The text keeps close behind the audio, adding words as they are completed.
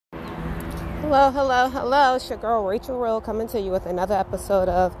Hello, hello, hello. It's your girl Rachel Real coming to you with another episode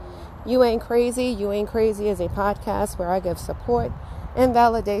of You Ain't Crazy. You Ain't Crazy is a podcast where I give support and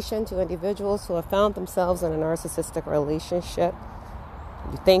validation to individuals who have found themselves in a narcissistic relationship.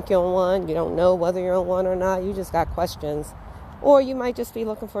 You think you're in one, you don't know whether you're in one or not, you just got questions. Or you might just be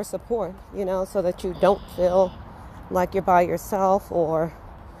looking for support, so that you don't feel like you're by yourself or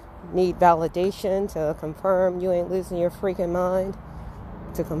need validation to confirm you ain't losing your freaking mind,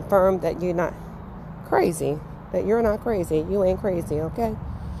 to confirm that you're not crazy, you ain't crazy, okay?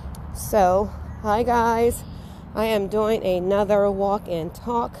 So, hi guys, I am doing another walk and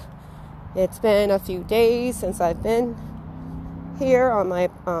talk. It's been a few days since I've been here on my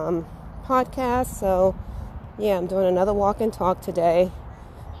podcast, so yeah, I'm doing another walk and talk today,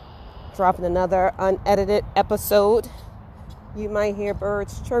 dropping another unedited episode. You might hear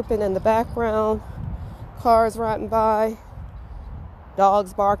birds chirping in the background, cars riding by,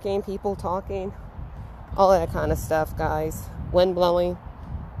 dogs barking, people talking, all that kind of stuff, guys. Wind blowing,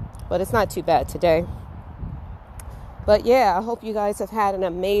 but it's not too bad today. But yeah, I hope you guys have had an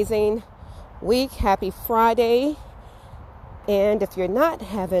amazing week. Happy Friday. And if you're not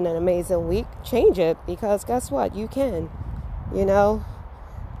having an amazing week, change it, because guess what? You can,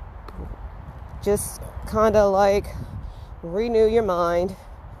 just kind of like renew your mind,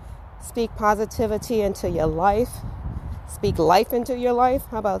 speak positivity into your life. Speak life into your life.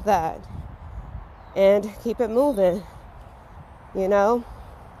 How about that? And keep it moving. Let's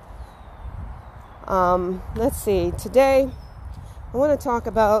see. Today, I want to talk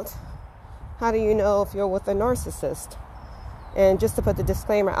about how do you know if you're with a narcissist. And just to put the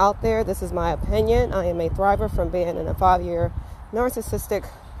disclaimer out there, this is my opinion. I am a thriver from being in a 5-year narcissistic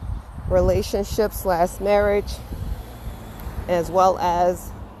relationship / marriage, as well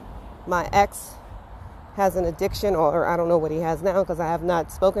as my ex has an addiction, or I don't know what he has now because I have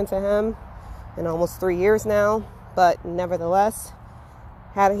not spoken to him in almost 3 years now. But nevertheless,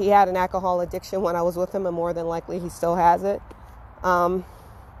 he had an alcohol addiction when I was with him, and more than likely he still has it.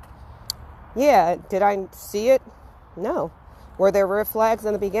 Yeah, did I see it? No. Were there red flags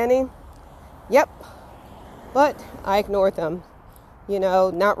in the beginning? Yep. But I ignored them,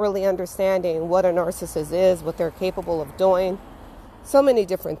 not really understanding what a narcissist is, what they're capable of doing. So many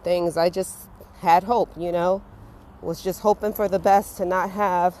different things. I just had hope, was just hoping for the best, to not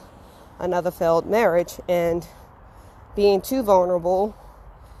have another failed marriage, and being too vulnerable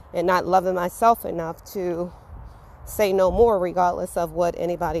and not loving myself enough to say no more regardless of what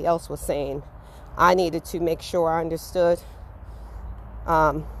anybody else was saying. I needed to make sure I understood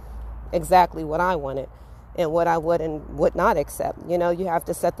exactly what I wanted and what I would and would not accept. You have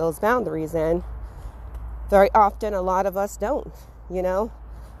to set those boundaries, and very often a lot of us don't,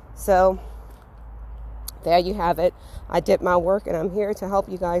 So there you have it. I did my work, and I'm here to help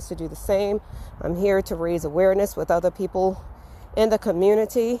you guys to do the same. I'm here to raise awareness with other people in the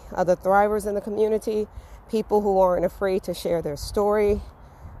community, other thrivers in the community, people who aren't afraid to share their story.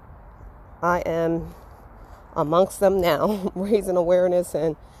 I am amongst them now, raising awareness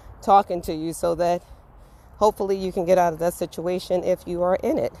and talking to you so that hopefully you can get out of that situation if you are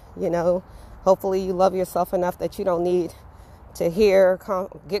in it. Hopefully you love yourself enough that you don't need to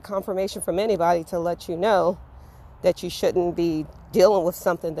get confirmation from anybody to let you know that you shouldn't be dealing with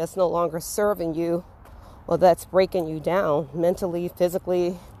something that's no longer serving you, or that's breaking you down mentally,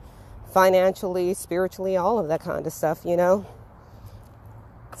 physically, financially, spiritually, all of that kind of stuff,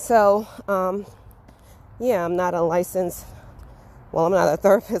 So, yeah, I'm not a licensed, I'm not a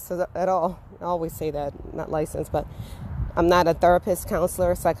therapist at all. I always say that, not licensed, but I'm not a therapist,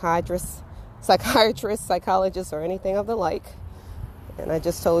 counselor, psychiatrist, psychologist, or anything of the like. And I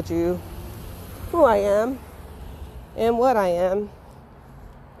just told you who I am and what I am.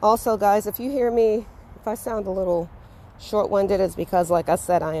 Also, guys, if you hear me, if I sound a little short-winded, it's because, like I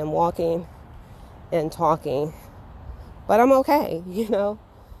said, I am walking and talking. But I'm okay, It's a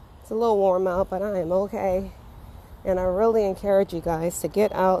little warm out, but I am okay. And I really encourage you guys to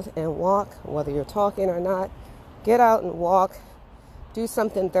get out and walk, whether you're talking or not. Get out and walk. Do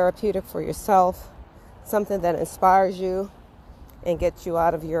something therapeutic for yourself, something that inspires you and gets you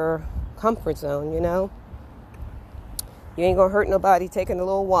out of your comfort zone, You ain't gonna hurt nobody taking a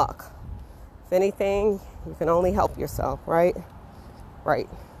little walk. If anything, you can only help yourself, right? Right.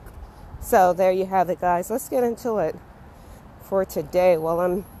 So there you have it, guys. Let's get into it for today. While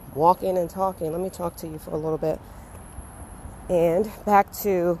I'm walking and talking, let me talk to you for a little bit. And back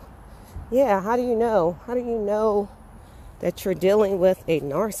to, how do you know? How do you know that you're dealing with a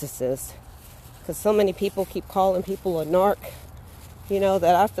narcissist? Because so many people keep calling people a narc,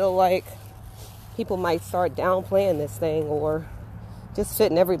 that I feel like people might start downplaying this thing, or just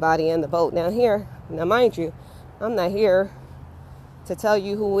fitting everybody in the boat. Now mind you, I'm not here to tell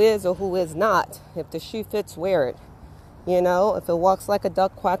you who is or who is not. If the shoe fits, wear it. If it walks like a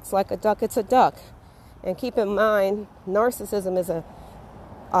duck, quacks like a duck, it's a duck. And keep in mind, narcissism is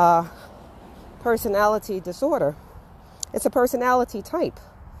a personality disorder. It's a personality type.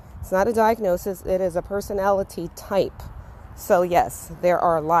 It's not a diagnosis. It is a personality type. So yes, there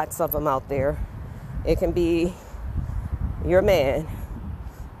are lots of them out there. It can be your man,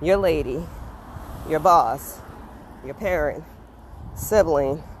 your lady, your boss, your parent,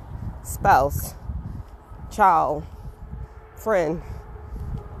 sibling, spouse, child, friend.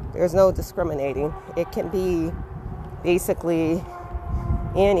 There's no discriminating. It can be basically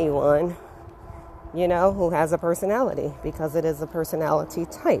anyone, who has a personality, because it is a personality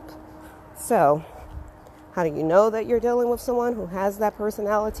type. So, how do you know that you're dealing with someone who has that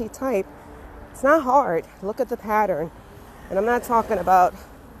personality type? It's not hard. Look at the pattern. And I'm not talking about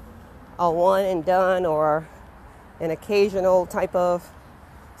a one and done or an occasional type of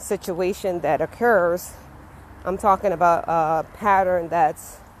situation that occurs. I'm talking about a pattern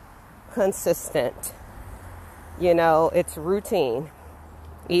that's consistent. It's routine.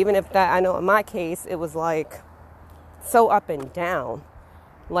 Even if that, I know in my case, it was like so up and down,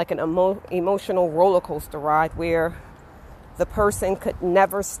 like an emotional roller coaster ride where the person could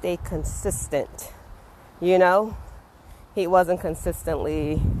never stay consistent. He wasn't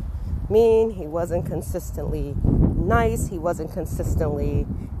consistently mean. He wasn't consistently nice. He wasn't consistently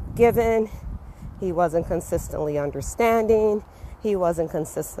giving. He wasn't consistently understanding. He wasn't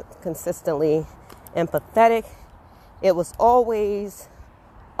consistently empathetic. It was always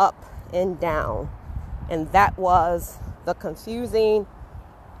up and down. And that was the confusing,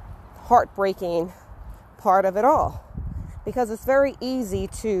 heartbreaking part of it all. Because it's very easy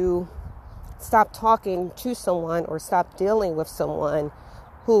to stop talking to someone or stop dealing with someone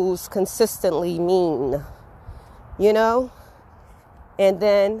who's consistently mean, And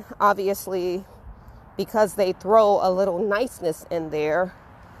then, obviously, because they throw a little niceness in there,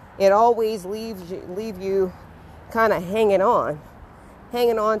 it always leave you kind of hanging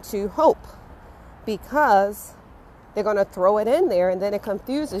on to hope, because they're going to throw it in there, and then it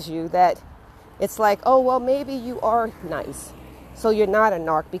confuses you that it's like, oh, well, maybe you are nice, so you're not a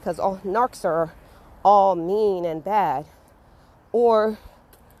narc, because all narcs are all mean and bad. Or,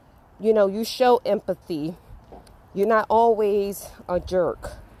 you show empathy. You're not always a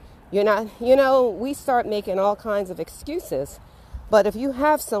jerk. You're not, we start making all kinds of excuses. But if you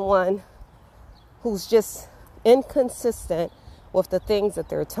have someone who's just inconsistent with the things that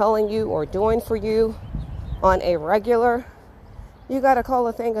they're telling you or doing for you on a regular, you got to call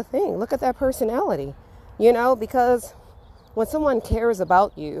a thing a thing. Look at that personality, because when someone cares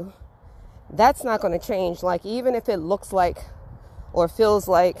about you, that's not going to change. Like, even if it looks like or feels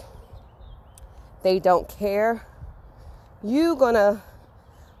like they don't care, they're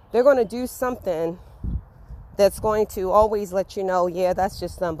going to do something that's going to always let you know, yeah, that's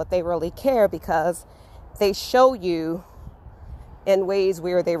just them, but they really care, because they show you in ways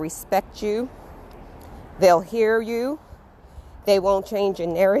where they respect you. They'll hear you. They won't change your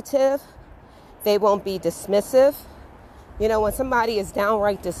narrative. They won't be dismissive. When somebody is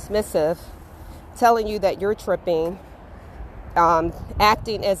downright dismissive, telling you that you're tripping,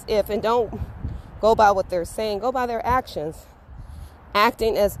 acting as if, and don't go by what they're saying, go by their actions,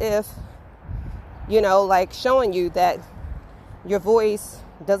 acting as if, like showing you that your voice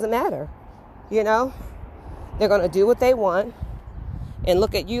doesn't matter, they're going to do what they want and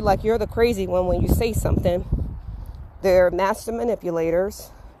look at you like you're the crazy one when you say something. They're master manipulators,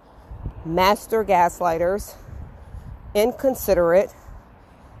 master gaslighters, inconsiderate,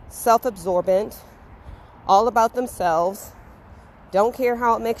 self-absorbent, all about themselves, don't care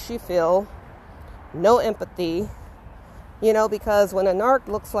how it makes you feel, no empathy, because when a narc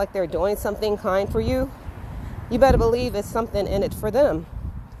looks like they're doing something kind for you, you better believe it's something in it for them.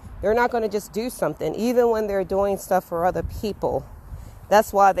 They're not going to just do something, even when they're doing stuff for other people.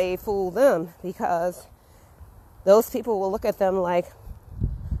 That's why they fool them, because those people will look at them like,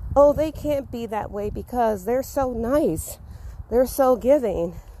 oh, they can't be that way because they're so nice. They're so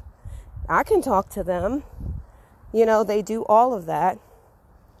giving. I can talk to them. They do all of that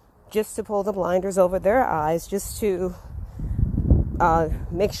just to pull the blinders over their eyes, just to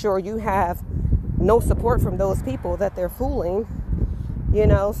make sure you have no support from those people that they're fooling.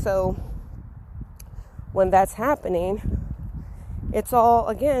 So when that's happening, it's all,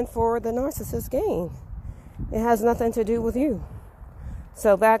 again, for the narcissist gain. It has nothing to do with you.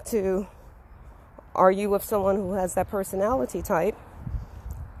 So back to, are you with someone who has that personality type?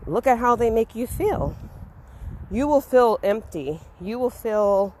 Look at how they make you feel. you will feel empty. You will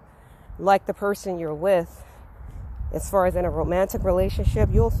feel like the person you're with, as far as in a romantic relationship,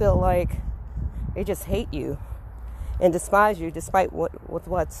 you'll feel like they just hate you and despise you despite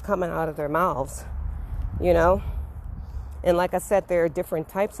what's coming out of their mouths, you know? And like I said, there are different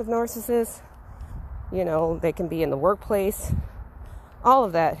types of narcissists. You know, they can be in the workplace, all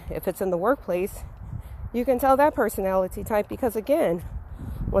of that. If it's in the workplace, you can tell that personality type because, again,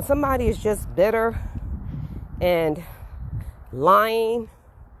 when somebody is just bitter and lying,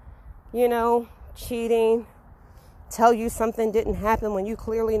 you know, cheating, tell you something didn't happen when you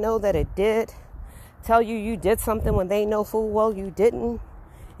clearly know that it did, tell you you did something when they know full well you didn't,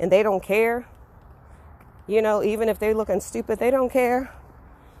 and they don't care. You know, even if they're looking stupid, they don't care.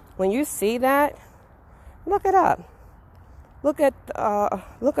 When you see that, look it up. Look up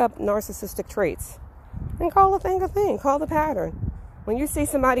narcissistic traits and call a thing, call the pattern. When you see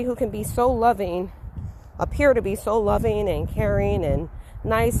somebody who can be so loving, appear to be so loving and caring and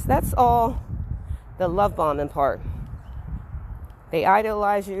nice, that's all the love bombing part. They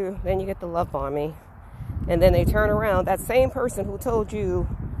idolize you, then you get the love bombing, and then they turn around. That same person who told you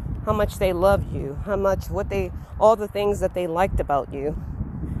how much they loved you, all the things that they liked about you,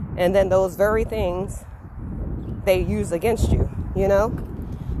 and then those very things they use against you, you know?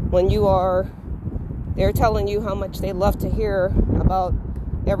 When they're telling you how much they love to hear about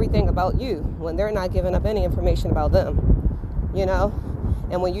everything about you, when they're not giving up any information about them, you know?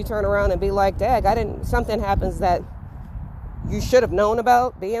 And when you turn around and be like, Dag, something happens that you should have known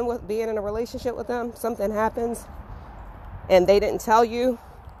about being in a relationship with them, something happens and they didn't tell you,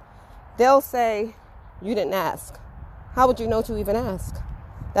 they'll say, you didn't ask. How would you know to even ask?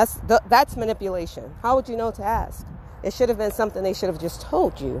 That's manipulation. How would you know to ask? It should have been something they should have just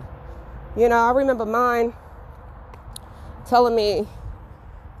told you. You know, I remember mine telling me,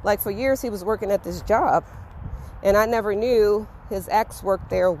 like, for years he was working at this job, and I never knew his ex worked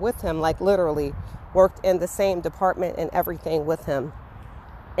there with him, like literally worked in the same department and everything with him,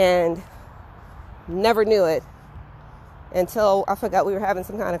 and never knew it until I forgot we were having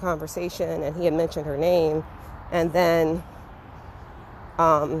some kind of conversation and he had mentioned her name, and then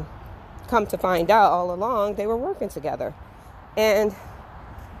come to find out all along they were working together. And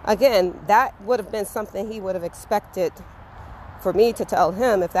again, that would have been something he would have expected for me to tell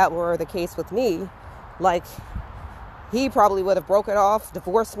him if that were the case with me. Like, he probably would have broken off,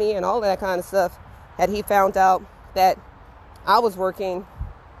 divorced me, and all that kind of stuff had he found out that I was working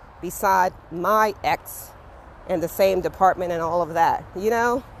beside my ex in the same department and all of that. You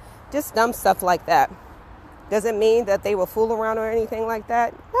know, just dumb stuff like that. Doesn't mean that they will fool around or anything like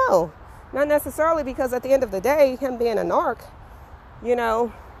that. No, not necessarily, because at the end of the day, him being a narc, you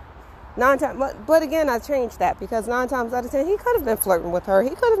know, but again, I changed that, because 9 times out of 10, he could have been flirting with her. He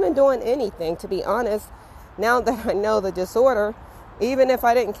could have been doing anything, to be honest. Now that I know the disorder, even if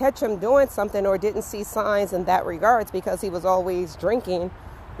I didn't catch him doing something or didn't see signs in that regards, because he was always drinking,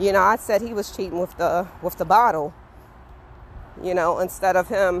 you know, I said he was cheating with the bottle, you know, instead of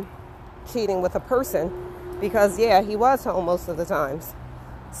him cheating with a person, because yeah, he was home most of the times.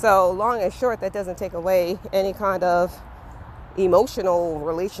 So long and short, that doesn't take away any kind of emotional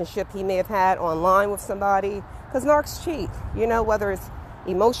relationship he may have had online with somebody, because narcs cheat, you know, whether it's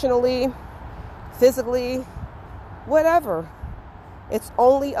emotionally, physically, whatever. It's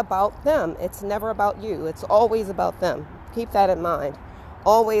only about them. It's never about you. It's always about them. Keep that in mind.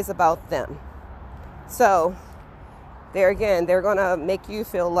 Always about them. So there again, they're going to make you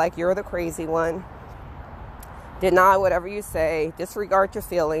feel like you're the crazy one, deny whatever you say, disregard your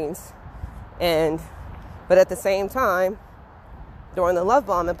feelings, but at the same time, during the love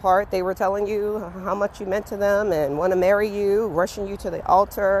bombing part, they were telling you how much you meant to them and want to marry you, rushing you to the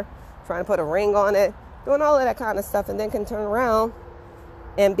altar, trying to put a ring on it, doing all of that kind of stuff, and then can turn around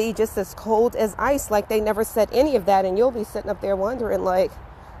and be just as cold as ice, like they never said any of that. And you'll be sitting up there wondering, like,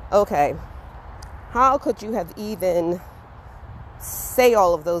 okay, how could you have even say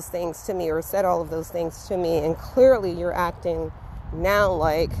all of those things to me or said all of those things to me? And clearly you're acting now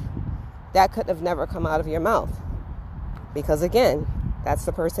like that could have never come out of your mouth. Because again, that's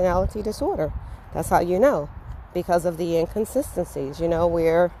the personality disorder. That's how you know. Because of the inconsistencies, you know,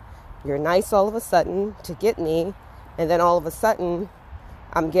 where you're nice all of a sudden to get me, and then all of a sudden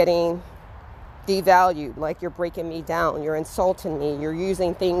I'm getting devalued, like you're breaking me down, you're insulting me, you're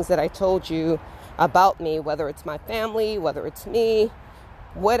using things that I told you about me, whether it's my family, whether it's me,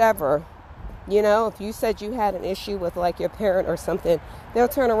 whatever. You know, if you said you had an issue with like your parent or something, they'll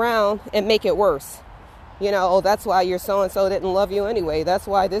turn around and make it worse. You know, oh, that's why your so-and-so didn't love you anyway. That's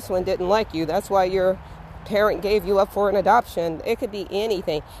why this one didn't like you. That's why your parent gave you up for an adoption. It could be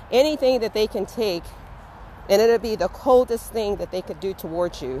anything. Anything that they can take And it'll be the coldest thing that they could do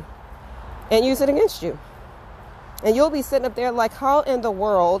towards you and use it against you. And you'll be sitting up there like, how in the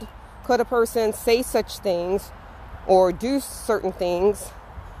world could a person say such things or do certain things?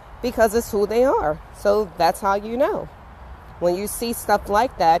 Because it's who they are. So that's how you know. When you see stuff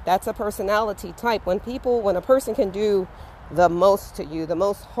like that, that's a personality type. When a person can do the most to you, the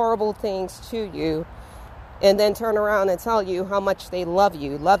most horrible things to you, and then turn around and tell you how much they love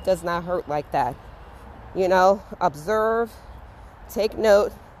you. Love does not hurt like that. Observe, take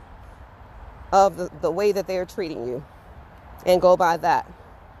note of the way that they're treating you and go by that.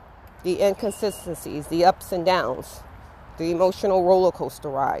 The inconsistencies, the ups and downs, the emotional roller coaster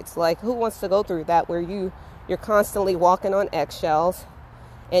rides. Like, who wants to go through that where you're constantly walking on eggshells,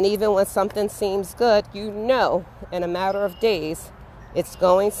 and even when something seems good, in a matter of days, it's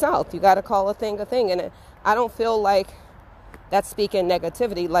going south. You got to call a thing. And I don't feel like that's speaking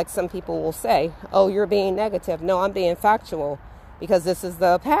negativity like some people will say. Oh, you're being negative. No, I'm being factual because this is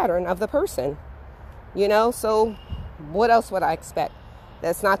the pattern of the person. So what else would I expect?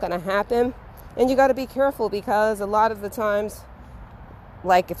 That's not going to happen. And you got to be careful because a lot of the times,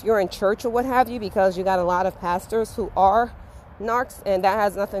 like if you're in church or what have you, because you got a lot of pastors who are narcs, and that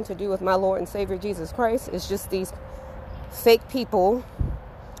has nothing to do with my Lord and Savior Jesus Christ. It's just these fake people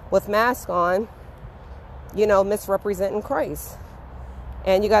with masks on, misrepresenting Christ.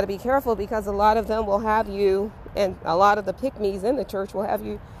 And you got to be careful because a lot of them will have you, and a lot of the pick-me's in the church will have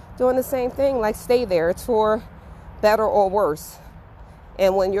you doing the same thing, like stay there. It's for better or worse.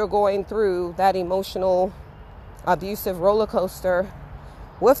 And when you're going through that emotional, abusive roller coaster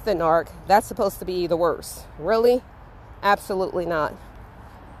with the narc, that's supposed to be the worst. Really? Absolutely not.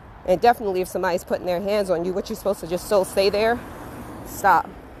 And definitely if somebody's putting their hands on you, what you're supposed to just still stay there? Stop.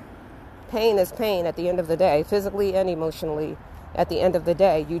 Pain is pain at the end of the day, physically and emotionally. At the end of the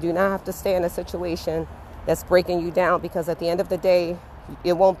day, you do not have to stay in a situation that's breaking you down, because at the end of the day,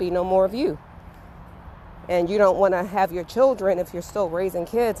 it won't be no more of you. And you don't want to have your children, if you're still raising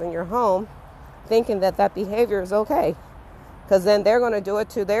kids in your home, thinking that behavior is okay. Because then they're going to do it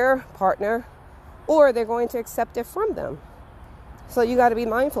to their partner, or they're going to accept it from them. So you got to be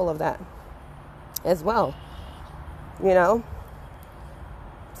mindful of that as well.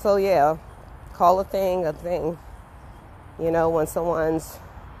 So yeah, call a thing a thing. When someone's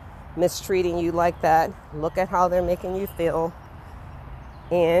mistreating you like that, look at how they're making you feel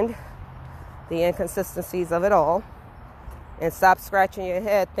and the inconsistencies of it all, and stop scratching your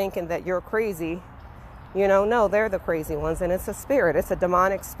head thinking that you're crazy. No, they're the crazy ones, and it's a spirit. It's a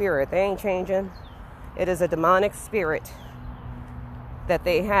demonic spirit. They ain't changing. It is a demonic spirit that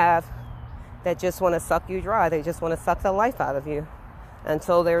they have that just want to suck you dry. They just want to suck the life out of you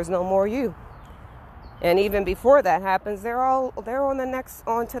until there's no more you. And even before that happens, they're on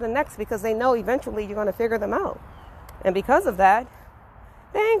to the next, because they know eventually you're going to figure them out. And because of that,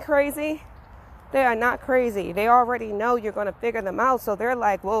 they ain't crazy. They are not crazy. They already know you're going to figure them out. So they're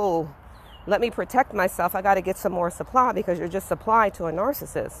like, whoa, let me protect myself. I got to get some more supply, because you're just supplied to a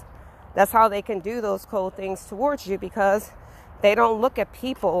narcissist. That's how they can do those cold things towards you, because they don't look at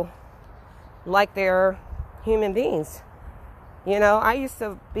people like they're human beings. I used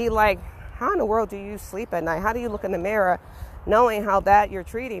to be like, how in the world do you sleep at night? How do you look in the mirror knowing how bad you're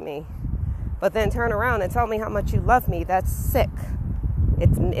treating me? But then turn around and tell me how much you love me. That's sick.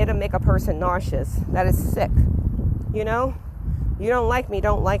 It'll make a person nauseous. That is sick. You don't like me,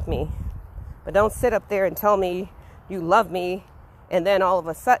 don't like me. But don't sit up there and tell me you love me, and then all of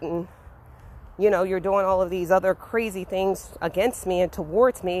a sudden, you're doing all of these other crazy things against me and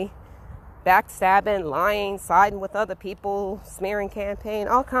towards me. Backstabbing, lying, siding with other people, smearing campaign,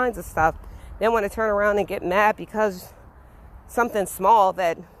 all kinds of stuff. Then want to turn around and get mad because something small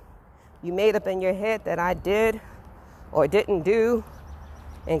that you made up in your head that I did or didn't do,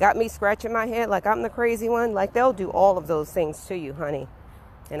 and got me scratching my head like I'm the crazy one. Like, they'll do all of those things to you, honey.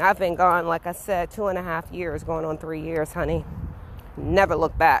 And I've been gone, like I said, 2.5 years, going on 3 years, honey. Never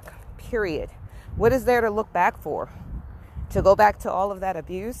look back, period. What is there to look back for? To go back to all of that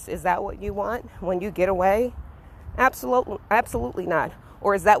abuse? Is that what you want when you get away? Absolutely not.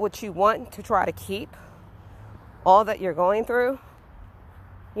 Or is that what you want, to try to keep all that you're going through?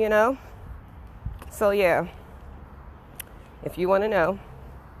 So yeah, if you want to know,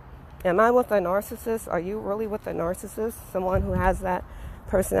 am I with a narcissist? Are you really with a narcissist? Someone who has that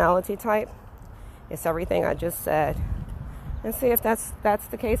personality type? It's everything I just said. And see if that's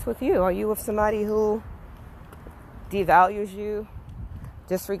the case with you. Are you with somebody who devalues you,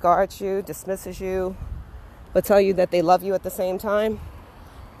 disregards you, dismisses you, but tell you that they love you at the same time?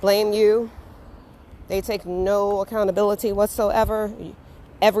 Blame you. They take no accountability whatsoever.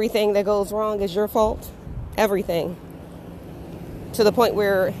 Everything that goes wrong is your fault. everything, to the point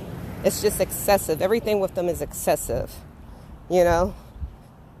where it's just excessive. Everything with them is excessive, you know.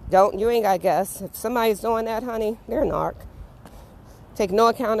 You ain't got to guess. If somebody's doing that, honey, they're a narc. Take no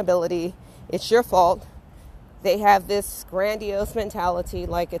accountability. It's your fault. They have this grandiose mentality,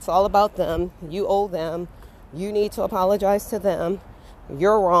 like it's all about them. You owe them. You need to apologize to them.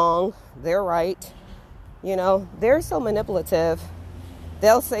 You're wrong. They're right. You know, they're so manipulative.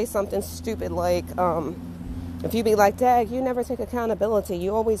 They'll say something stupid like, if you be like, Dag, you never take accountability.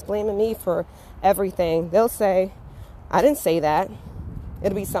 You always blaming me for everything. They'll say, I didn't say that.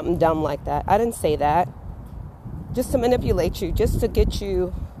 It'll be something dumb like that. I didn't say that. Just to manipulate you, just to get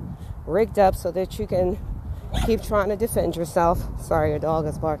you rigged up so that you can keep trying to defend yourself. Sorry, your dog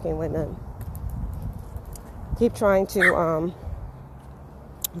is barking with me. Keep trying to,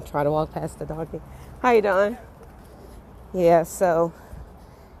 try to walk past the doggy. How you doing? Yeah, so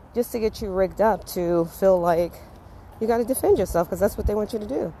just to get you rigged up to feel like you got to defend yourself, because that's what they want you to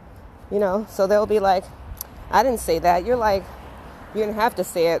do. You know, so they'll be like, I didn't say that. You're like, you didn't have to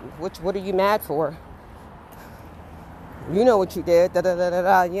say it. What are you mad for? You know what you did. Da, da, da, da,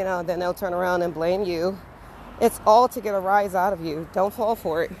 da. You know, then they'll turn around and blame you. It's all to get a rise out of you. Don't fall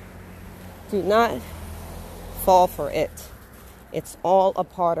for it. Do not fall for it. It's all a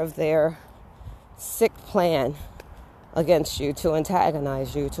part of their sick plan against you, to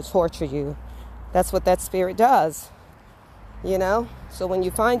antagonize you, to torture you. That's what that spirit does. You know? So when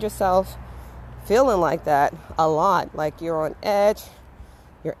you find yourself feeling like that a lot, like you're on edge,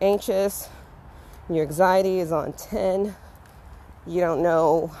 you're anxious, your anxiety is on 10, you don't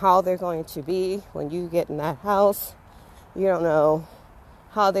know how they're going to be when you get in that house, you don't know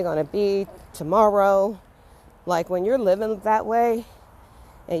how they're going to be tomorrow. Like when you're living that way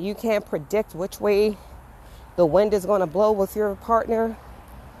and you can't predict which way the wind is going to blow with your partner,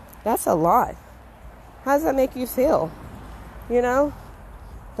 that's a lot. How does that make you feel? You know?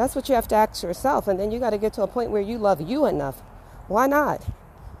 That's what you have to ask yourself. And then you got to get to a point where you love you enough. Why not?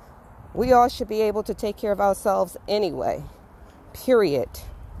 We all should be able to take care of ourselves anyway. Period.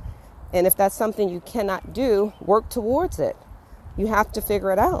 And if that's something you cannot do, work towards it. You have to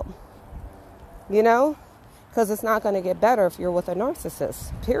figure it out. You know? Because it's not going to get better if you're with a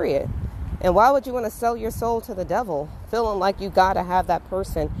narcissist. Period. And why would you want to sell your soul to the devil, feeling like you got to have that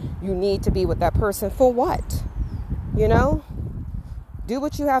person? You need to be with that person. For what? You know? Do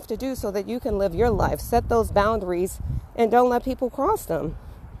what you have to do so that you can live your life. Set those boundaries and don't let people cross them.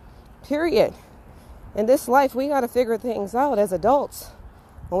 Period. In this life, we got to figure things out as adults.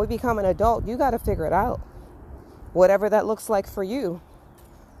 When we become an adult, you got to figure it out. Whatever that looks like for you.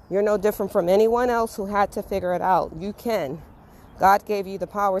 You're no different from anyone else who had to figure it out. You can. God gave you the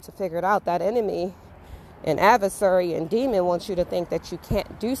power to figure it out. That enemy and adversary and demon wants you to think that you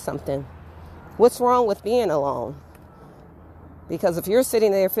can't do something. What's wrong with being alone? Because if you're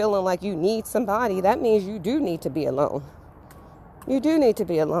sitting there feeling like you need somebody, that means you do need to be alone. You do need to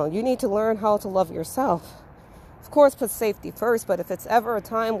be alone. You need to learn how to love yourself. Of course, put safety first, but if it's ever a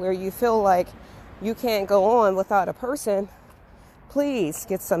time where you feel like you can't go on without a person, please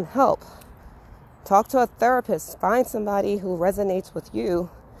get some help. Talk to a therapist. Find somebody who resonates with you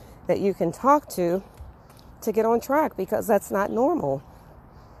that you can talk to get on track, because that's not normal.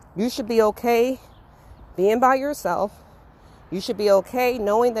 You should be okay being by yourself. You should be okay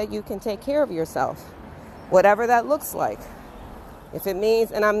knowing that you can take care of yourself, whatever that looks like. If it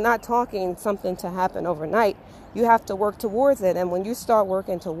means, and I'm not talking something to happen overnight, you have to work towards it. And when you start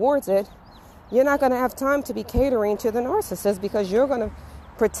working towards it, you're not going to have time to be catering to the narcissist, because you're going to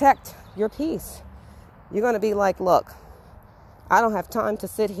protect your peace. You're going to be like, look, I don't have time to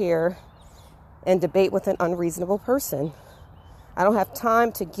sit here and debate with an unreasonable person. I don't have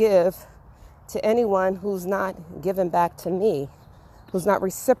time to give to anyone who's not giving back to me, who's not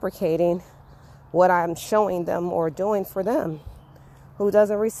reciprocating what I'm showing them or doing for them, who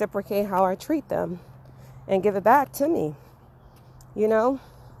doesn't reciprocate how I treat them and give it back to me. You know,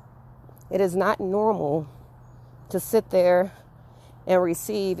 it is not normal to sit there and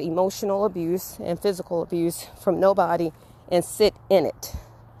receive emotional abuse and physical abuse from nobody and sit in it.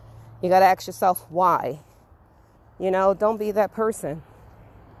 You got to ask yourself why. You know, don't be that person.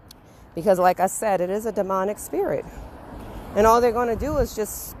 Because like I said, it is a demonic spirit. And all they're going to do is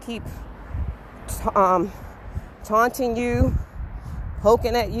just keep taunting you,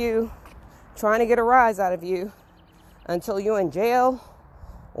 poking at you, trying to get a rise out of you until you're in jail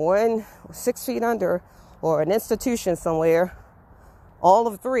or in 6 feet under or an institution somewhere. All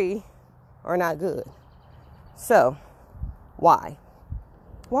of three are not good. So, why?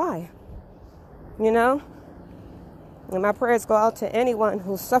 Why? You know? And my prayers go out to anyone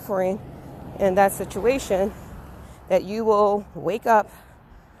who's suffering in that situation that you will wake up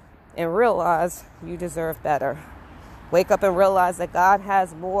and realize you deserve better. Wake up and realize that God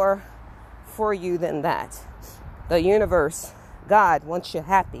has more for you than that. The universe, God wants you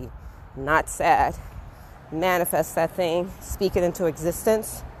happy, not sad. Manifest that thing, speak it into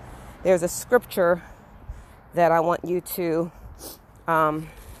existence. There's a scripture that I want you to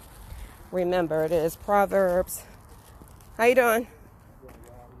remember. It is Proverbs. How you doing?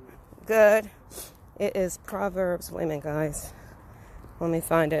 Good. It is Proverbs. Wait a minute, guys. Let me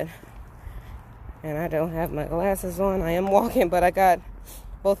find it. And I don't have my glasses on. I am walking, but I got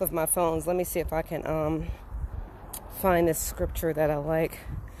both of my phones. Let me see if I can find this scripture that I like,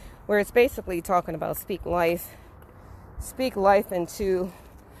 where it's basically talking about speak life into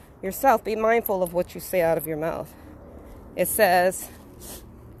yourself. Be mindful of what you say out of your mouth. It says,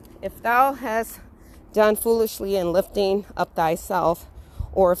 if thou hast done foolishly in lifting up thyself,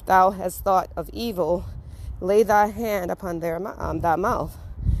 or if thou hast thought of evil, lay thy hand upon thy mouth.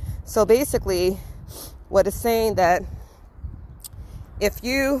 So basically, what it's saying that if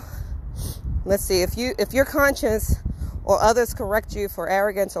your conscience or others correct you for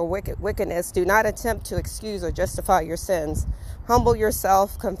arrogance or wickedness, do not attempt to excuse or justify your sins. Humble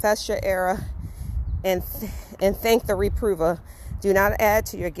yourself, confess your error, and thank the reprover. Do not add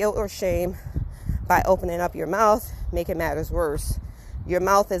to your guilt or shame by opening up your mouth, making matters worse. Your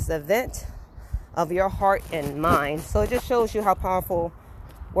mouth is the vent of your heart and mind. So it just shows you how powerful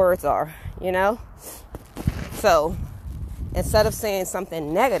words are, you know? So instead of saying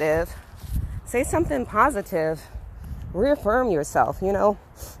something negative, say something positive. Reaffirm yourself, you know?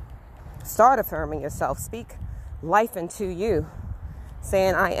 Start affirming yourself. Speak life into you,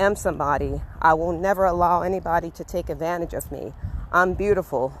 saying, I am somebody. I will never allow anybody to take advantage of me. I'm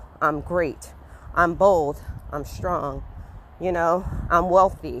beautiful. I'm great. I'm bold. I'm strong. You know, I'm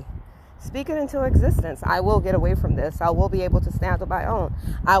wealthy. Speak it into existence. I will get away from this. I will be able to stand on my own.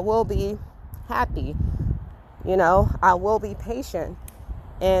 I will be happy. You know, I will be patient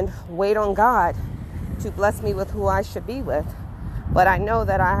and wait on God to bless me with who I should be with. But I know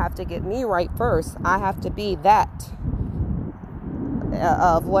that I have to get me right first. I have to be that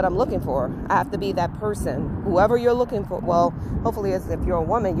of what I'm looking for. I have to be that person. Whoever you're looking for. Well, hopefully as if you're a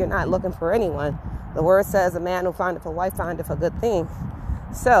woman, you're not looking for anyone. The word says a man who findeth a wife findeth a good thing.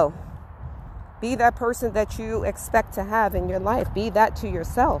 So be that person that you expect to have in your life. Be that to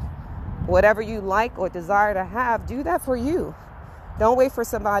yourself. Whatever you like or desire to have, do that for you. Don't wait for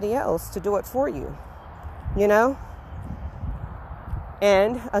somebody else to do it for you. You know?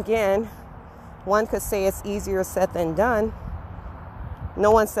 And again, one could say it's easier said than done.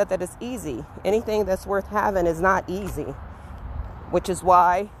 No one said that it's easy. Anything that's worth having is not easy, which is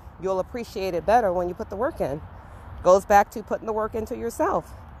why you'll appreciate it better when you put the work in. Goes back to putting the work into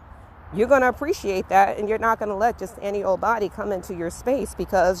yourself. You're going to appreciate that, and you're not going to let just any old body come into your space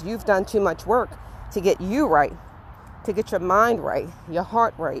because you've done too much work to get you right, to get your mind right, your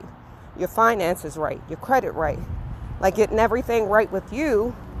heart right, your finances right, your credit right, like getting everything right with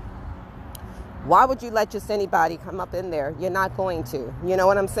you. Why would you let just anybody come up in there? You're not going to. You know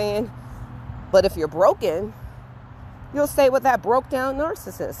what I'm saying? But if you're broken, you'll stay with that broke down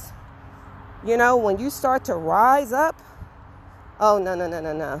narcissist. You know, when you start to rise up, oh,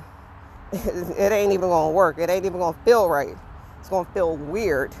 no. It ain't even going to work. It ain't even going to feel right. It's going to feel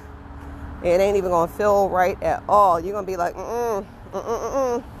weird. It ain't even going to feel right at all. You're going to be like,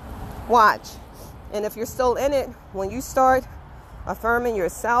 Watch. And if you're still in it, when you start affirming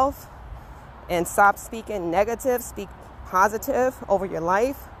yourself and stop speaking negative, speak positive over your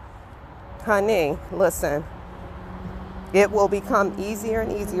life, honey, listen, it will become easier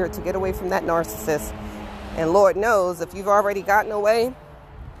and easier to get away from that narcissist. And Lord knows, if you've already gotten away,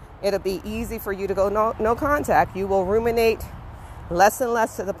 it'll be easy for you to go no contact. You will ruminate less and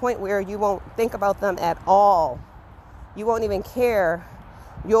less to the point where you won't think about them at all. You won't even care.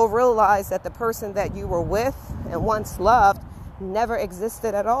 You'll realize that the person that you were with and once loved never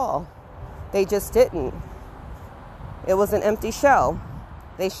existed at all. They just didn't. It was an empty shell.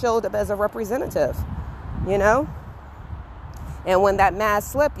 They showed up as a representative, you know? And when that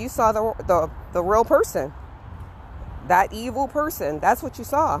mask slipped, you saw the real person. That evil person. That's what you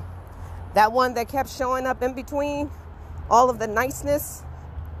saw. That one that kept showing up in between all of the niceness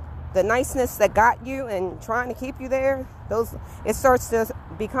that got you and trying to keep you there, it starts to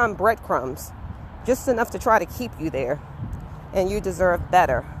become breadcrumbs, just enough to try to keep you there. And you deserve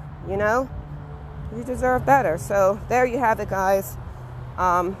better, you know? You deserve better. So there you have it, guys.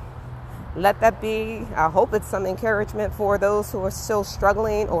 Let that be. I hope it's some encouragement for those who are still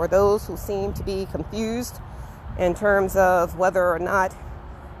struggling or those who seem to be confused in terms of whether or not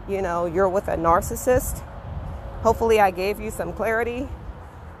you're with a narcissist. Hopefully I gave you some clarity.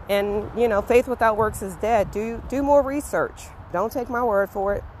 And, faith without works is dead. Do more research. Don't take my word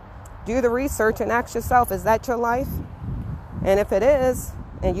for it. Do the research and ask yourself, is that your life? And if it is,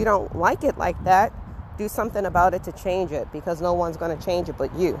 and you don't like it like that, do something about it to change it, because no one's going to change it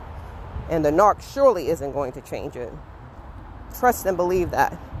but you. And the narc surely isn't going to change it. Trust and believe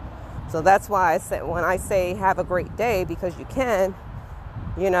that. So that's why when I say have a great day because you can,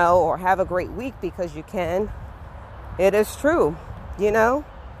 or have a great week because you can, it is true,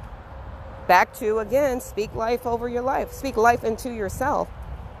 Back to, again, speak life over your life. Speak life into yourself.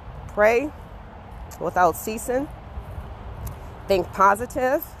 Pray without ceasing. Think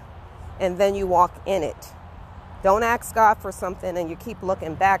positive, and then you walk in it. Don't ask God for something and you keep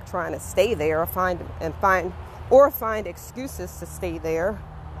looking back trying to stay there or find excuses to stay there.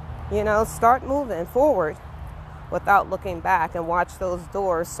 Start moving forward without looking back and watch those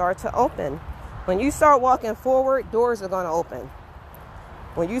doors start to open. When you start walking forward, doors are going to open.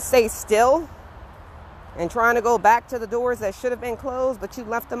 When you stay still and trying to go back to the doors that should have been closed, but you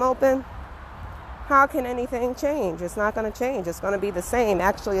left them open, how can anything change? It's not going to change. It's going to be the same.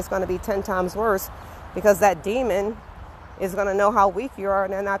 Actually, it's going to be 10 times worse, because that demon is going to know how weak you are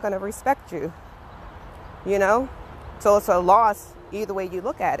and they're not going to respect you. So it's a loss either way you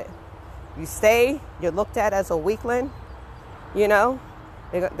look at it. You stay, you're looked at as a weakling, they're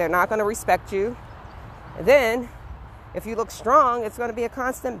not going to respect you. And then if you look strong, it's going to be a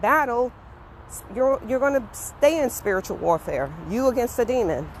constant battle. You're going to stay in spiritual warfare, you against the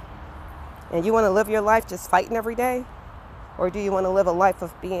demon. And you want to live your life just fighting every day? Or do you want to live a life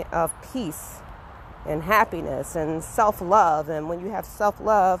of peace and happiness and self-love? And when you have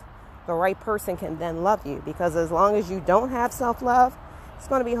self-love, the right person can then love you. Because as long as you don't have self-love, it's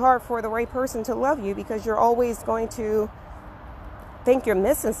going to be hard for the right person to love you, because you're always going to think you're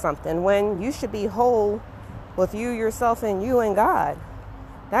missing something when you should be whole with you, yourself, and you and God.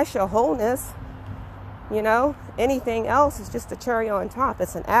 That's your wholeness. Anything else is just a cherry on top.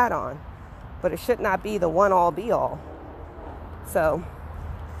 It's an add-on, but it should not be the one-all be-all. So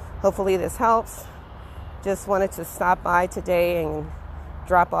hopefully this helps. Just wanted to stop by today and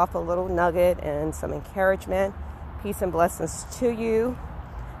drop off a little nugget and some encouragement. Peace and blessings to you.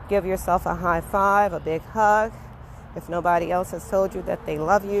 Give yourself a high five, a big hug. If nobody else has told you that they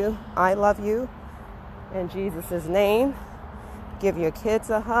love you, I love you. In Jesus' name, give your kids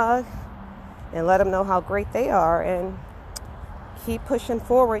a hug and let them know how great they are, and keep pushing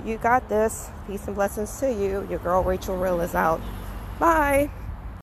forward. You got this. Peace and blessings to you. Your girl Rachel Real is out. Bye.